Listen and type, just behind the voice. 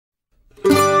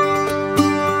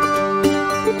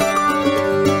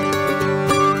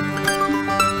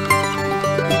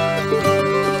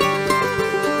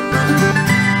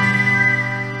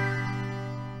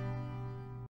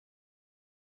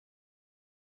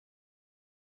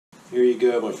Here you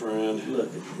go, my friend.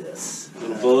 Look at this.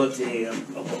 Little bullet. Damn.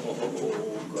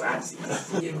 Oh, gracias.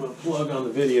 Give him a plug on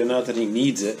the video, not that he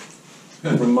needs it,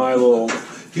 from my little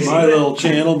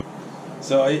channel.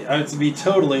 So it'd be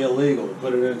totally illegal to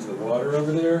put it into the water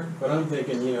over there, but I'm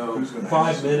thinking, you know,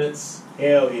 5 minutes.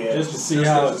 Hell yeah. Just to see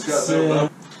how it's set.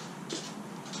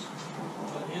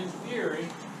 In theory.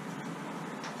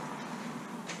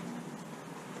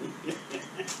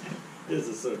 This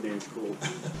is so damn cool.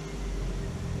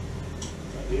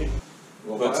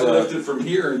 Well, if I lift it from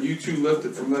here and you two lift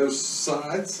it from those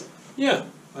sides. Yeah,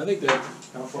 I think that.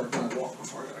 How far can I walk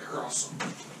before I gotta cross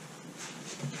them?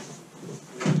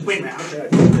 Wait a minute, I'll try to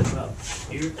pick this up.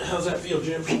 Here, how's that feel,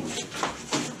 Jim?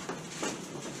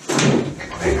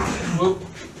 Whoop.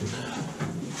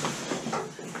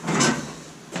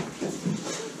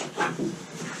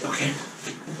 Okay.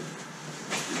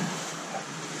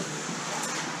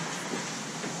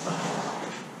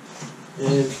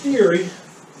 In theory,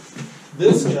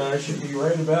 this guy should be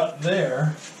right about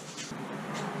there.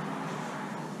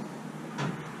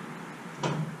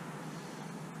 I'm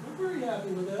very happy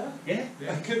with that. Yeah?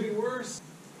 It could be worse.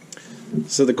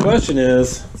 So the question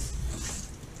is,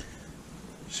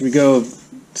 should we go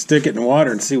stick it in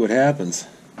water and see what happens?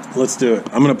 Let's do it.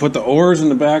 I'm going to put the oars in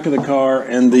the back of the car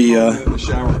and the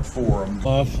shower at 4 of them.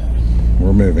 off.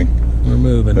 We're moving. We're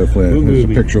moving. Hopefully, there's a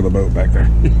picture of the boat back there.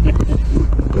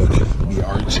 We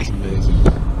are amazing.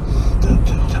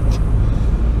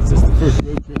 Is this the first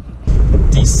road trip?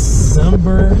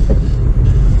 December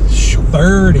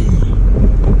 30.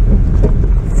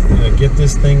 I'm going to get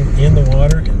this thing in the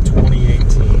water in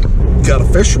 2018. Got a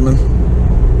fisherman.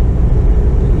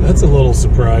 That's a little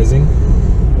surprising.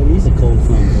 But he's a cold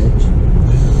fun bitch.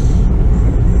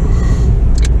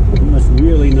 He must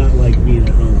really not like being at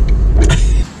home.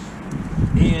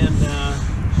 And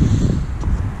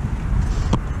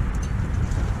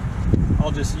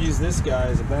I'll just use this guy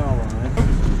as a bow line.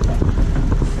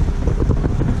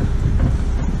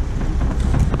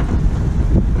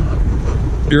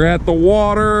 You're at the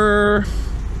water.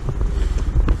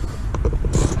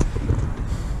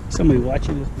 Somebody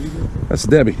watching this video? That's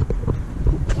Debbie.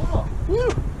 Oh,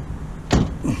 whew.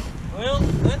 Well,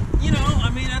 that, you know, I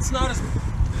mean, that's not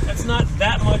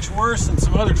that much worse than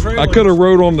some other trailers. I could have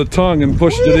rode on the tongue and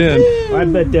pushed it in. I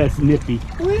bet that's nifty.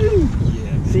 Woo.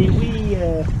 Yeah. See,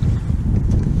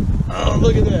 oh,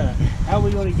 look at that. how are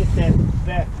we going to get that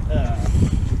back?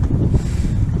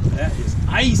 That is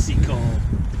icy cold.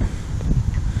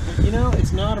 But, you know,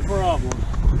 it's not a problem.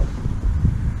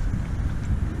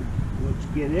 Let's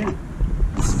get in.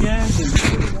 This guy's in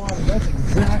the water. That's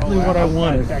exactly what I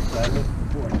wanted.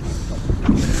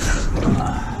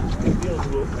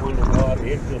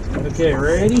 Okay,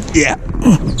 ready? Yeah.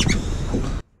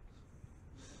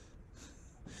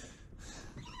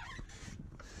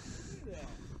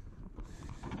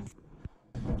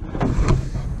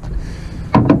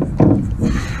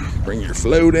 Bring your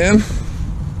float in.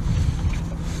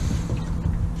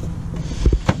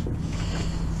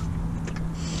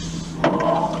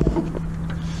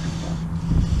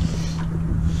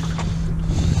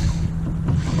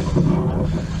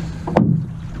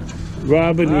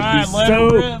 Robin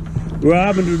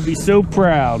would be so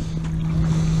proud.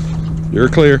 You're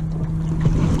clear.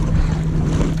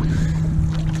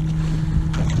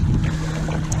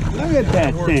 Look at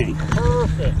that thing.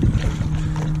 Perfect.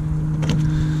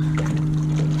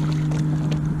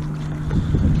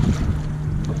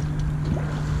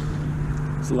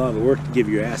 It's a lot of work to give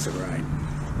your ass a ride.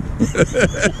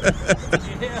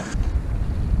 Yeah.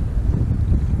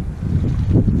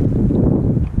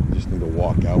 Just need to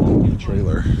walk out on the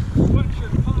trailer.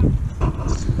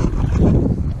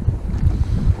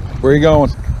 Where are you going?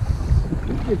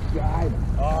 Good guy.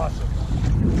 Awesome.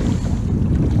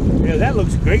 Yeah, that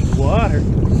looks great in water.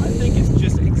 I think it's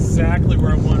just exactly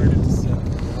where I wanted it to sit in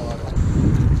the water.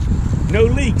 No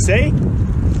leaks, eh?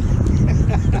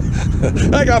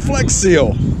 I got Flex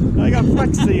Seal. I got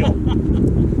Flex Seal.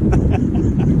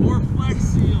 More Flex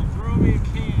Seal. Throw me a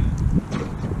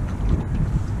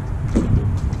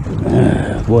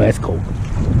can. Boy, that's cold.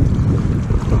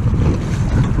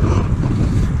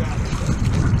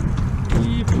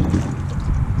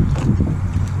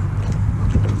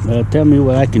 Tell me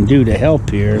what I can do to help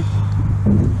here.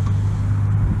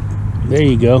 There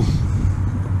you go.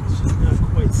 It's just not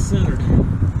quite centered.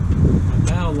 My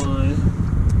bow line.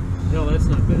 No, that's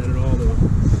not bad at all, though.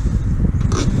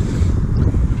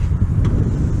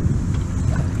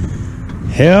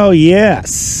 Hell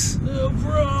yes. No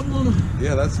problem.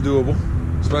 Yeah, that's doable,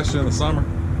 especially in the summer.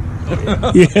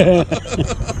 Yeah.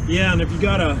 Yeah, and if you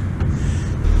got a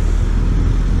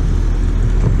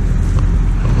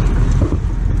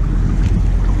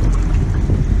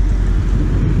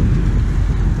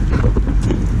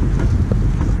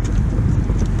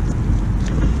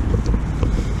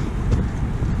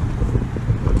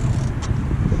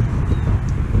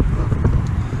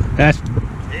That's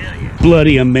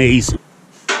bloody amazing.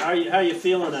 How you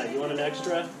feeling that? You want an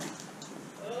extra?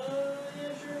 Yeah,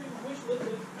 sure.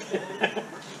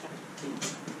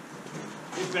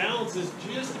 Your balance is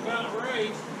just about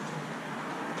right.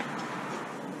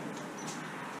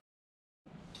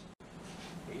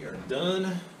 We are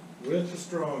done with the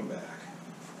strongback.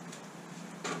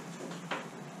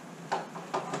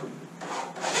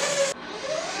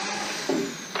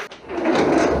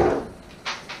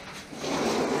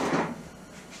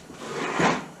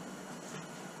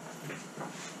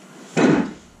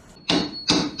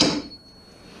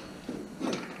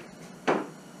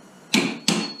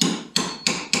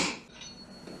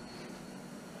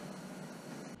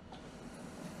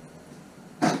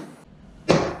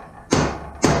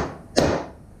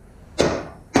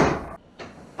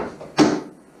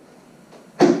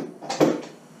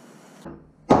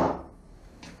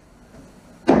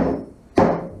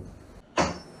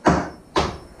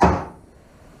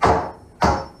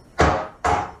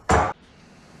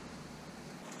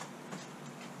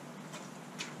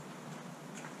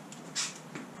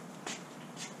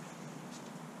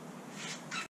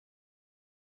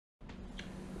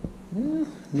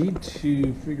 Need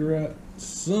to figure out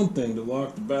something to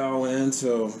lock the bow in,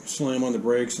 so slam on the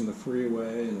brakes in the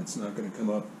freeway and it's not going to come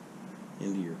up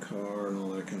into your car and all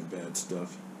that kind of bad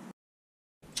stuff.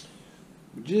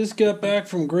 We just got back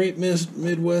from Great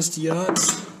Midwest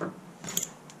Yachts.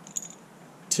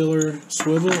 Tiller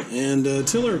swivel and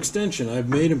tiller extension. I've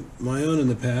made my own in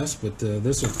the past, but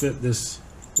this will fit this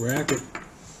racket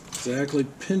exactly.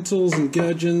 Pintles and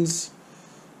gudgeons,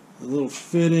 a little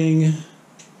fitting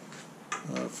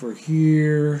for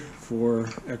here, for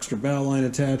extra bow line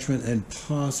attachment, and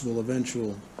possible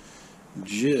eventual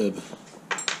jib.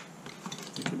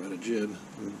 Thinking about a jib.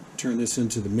 We'll turn this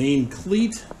into the main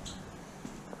cleat.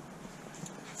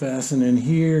 Fasten in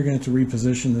here. Going to have to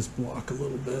reposition this block a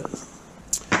little bit.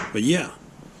 But yeah,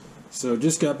 so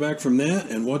just got back from that,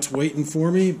 and what's waiting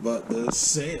for me but the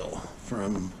sail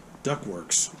from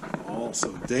Duckworks.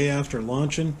 Also, day after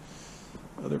launching,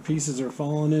 other pieces are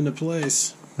falling into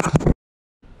place.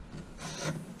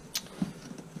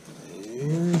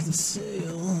 Here's the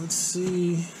sail. Let's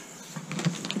see.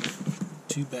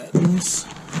 2 battens.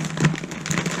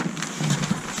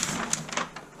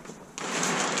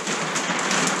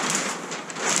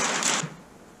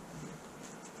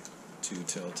 2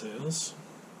 telltales.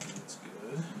 That's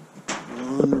good.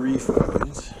 1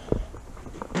 refined.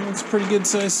 That's a pretty good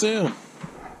sized sail.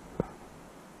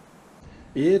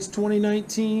 It's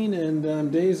 2019 and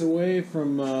I'm days away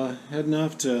from heading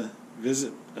off to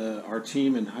visit our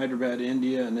team in Hyderabad,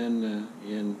 India, and then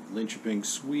in Linköping,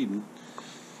 Sweden.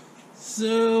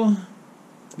 So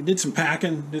I did some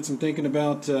packing, did some thinking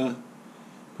about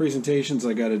presentations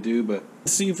I got to do, but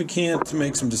let's see if we can't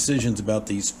make some decisions about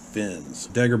these fins,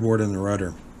 Daggerboard and the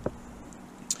Rudder.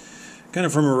 Kind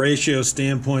of from a ratio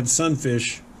standpoint,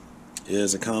 Sunfish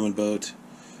is a common boat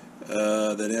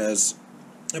that has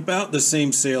about the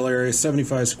same sail area,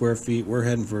 75 square feet. We're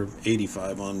heading for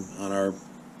 85 on our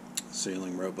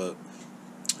sailing rowboat.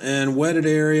 And wetted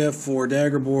area for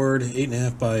Daggerboard,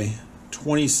 8.5 by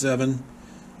 27,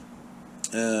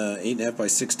 8.5 by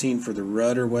 16 for the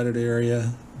Rudder wetted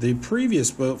area. The previous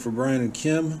boat for Brian and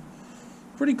Kim,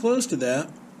 pretty close to that,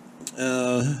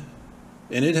 and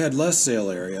it had less sail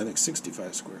area, I think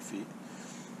 65 square feet.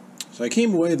 So I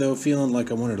came away though feeling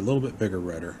like I wanted a little bit bigger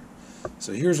rudder.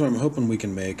 So here's what I'm hoping we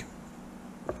can make.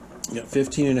 Got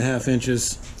 15.5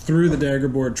 inches through the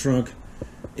Daggerboard trunk,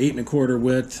 8 1/4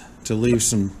 width to leave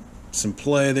some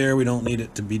play there. We don't need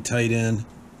it to be tight in,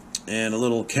 and a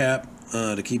little cap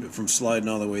to keep it from sliding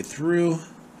all the way through,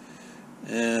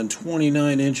 and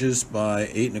 29 inches by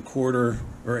 8 1/4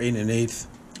 or 8 1/8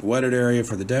 wetted area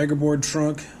for the Daggerboard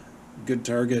trunk. Good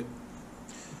target.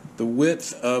 The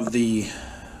width of the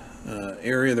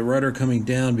area of the rudder coming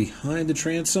down behind the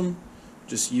transom,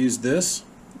 just use this,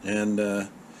 and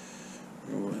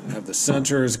we'll have the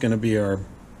center is going to be our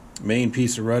main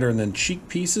piece of rudder, and then cheek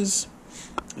pieces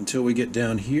until we get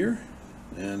down here.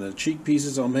 And the cheek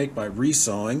pieces I'll make by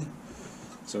resawing,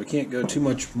 so I can't go too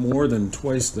much more than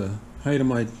twice the height of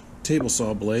my table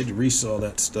saw blade to resaw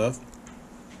that stuff.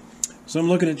 So I'm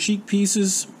looking at cheek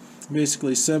pieces,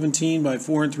 basically 17 by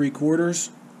 4 3/4,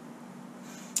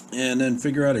 and then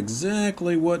figure out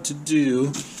exactly what to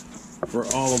do for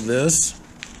all of this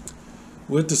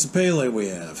with the sapele we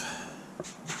have.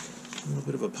 A little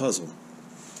bit of a puzzle.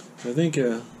 I think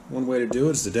one way to do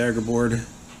it is the Daggerboard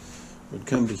would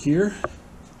come to here,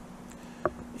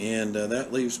 and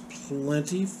that leaves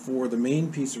plenty for the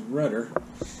main piece of rudder,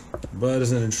 but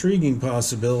as an intriguing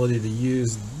possibility to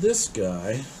use this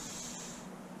guy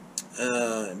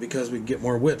because we can get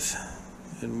more width,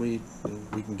 and we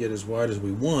can get as wide as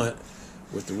we want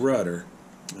with the rudder.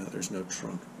 There's no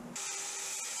trunk.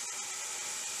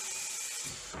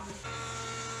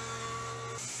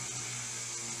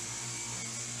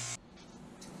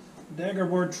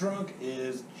 Daggerboard trunk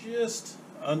is just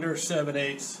under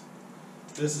 7/8.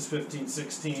 This is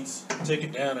 15/16. Take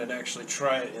it down and actually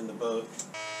try it in the boat.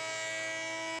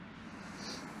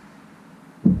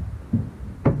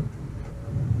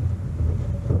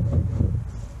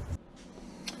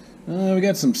 We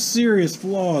got some serious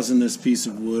flaws in this piece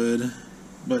of wood,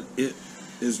 but it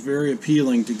is very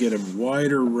appealing to get a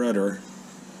wider rudder.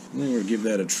 I'm going to give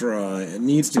that a try. It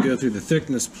needs to go through the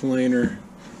thickness planer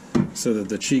so that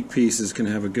the cheek pieces can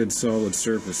have a good solid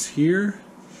surface here.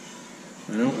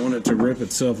 I don't want it to rip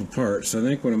itself apart, so I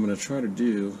think what I'm going to try to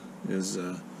do is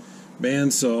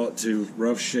bandsaw it to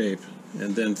rough shape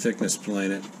and then thickness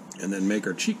plane it and then make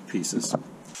our cheek pieces.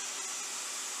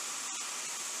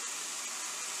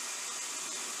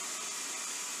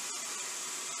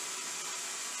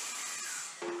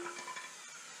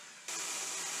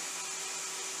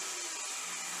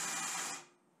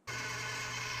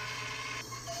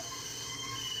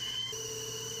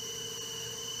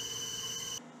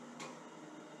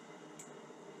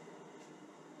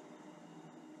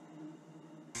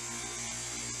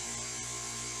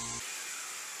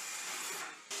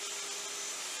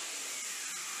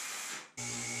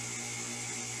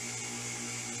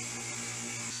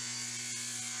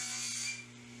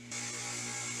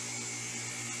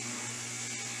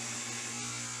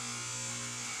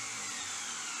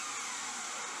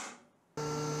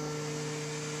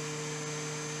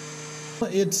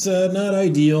 It's not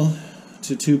ideal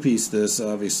to two-piece this,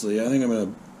 obviously. I think I'm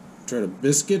going to try to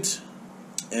biscuit,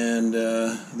 and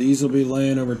these will be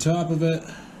laying over top of it,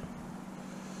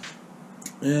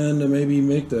 and maybe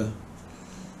make the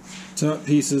top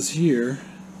pieces here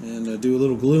and do a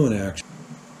little gluing action.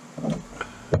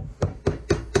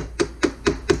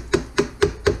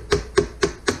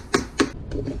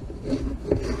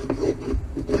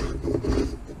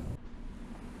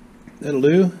 That'll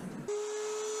do.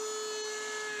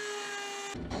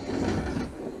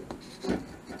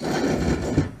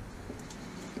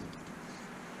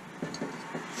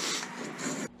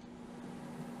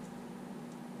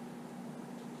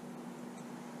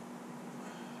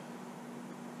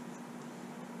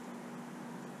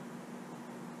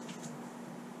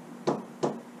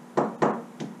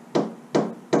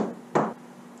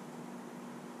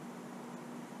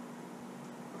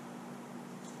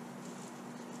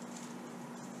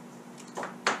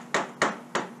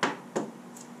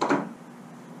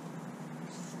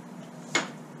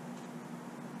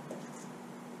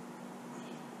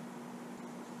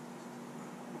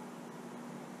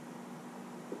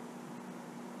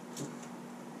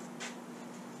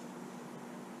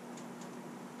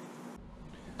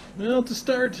 Well, to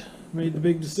start, made the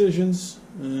big decisions.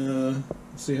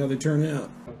 See how they turn out.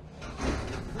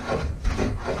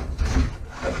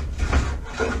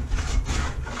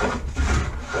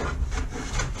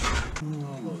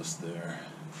 Almost there.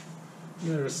 I'm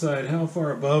going to decide how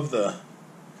far above the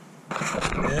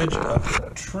edge of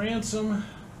the transom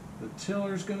the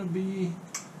tiller's going to be,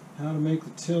 how to make the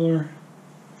tiller,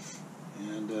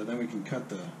 and then we can cut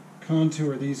the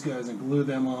contour of these guys and glue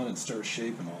them on and start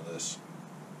shaping all this.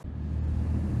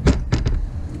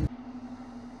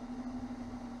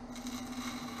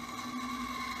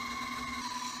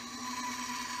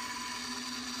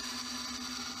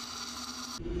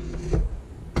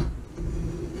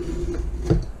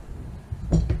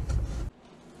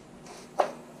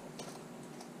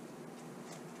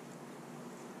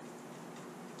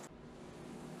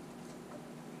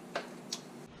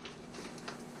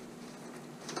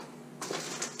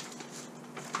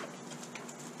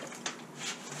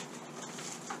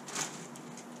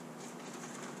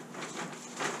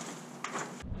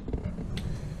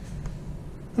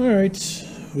 Alright,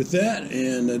 with that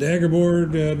and the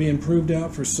Daggerboard being proved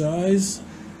out for size,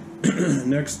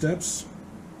 next steps,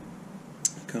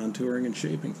 contouring and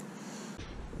shaping.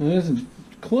 This is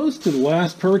close to the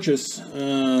last purchase,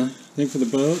 I think, for the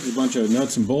boat. A bunch of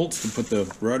nuts and bolts to put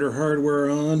the rudder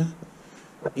hardware on,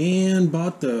 and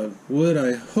bought the wood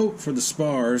I hope for the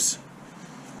spars.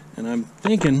 And I'm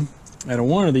thinking out of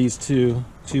one of these two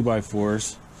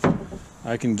 2x4s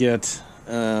I can get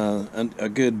a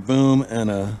good boom and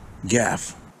a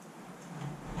gaff.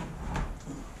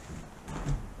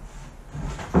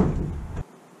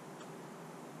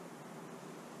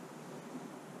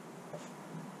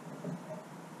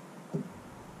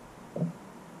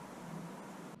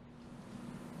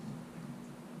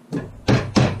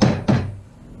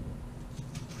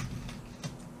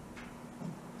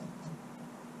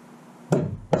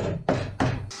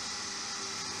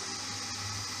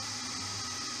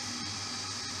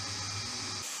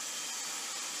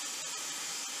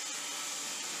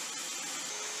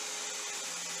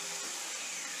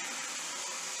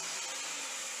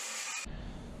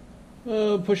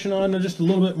 Pushing on just a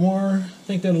little bit more. I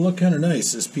think that'll look kind of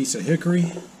nice, this piece of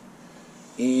hickory.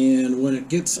 And when it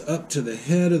gets up to the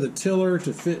head of the tiller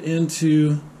to fit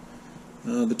into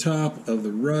the top of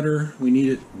the rudder, we need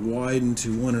it widened to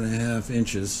 1.5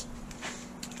 inches.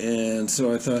 And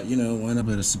so I thought, you know, why not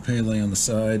put a sapele on the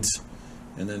sides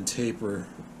and then taper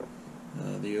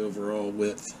the overall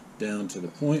width down to the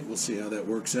point. We'll see how that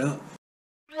works out.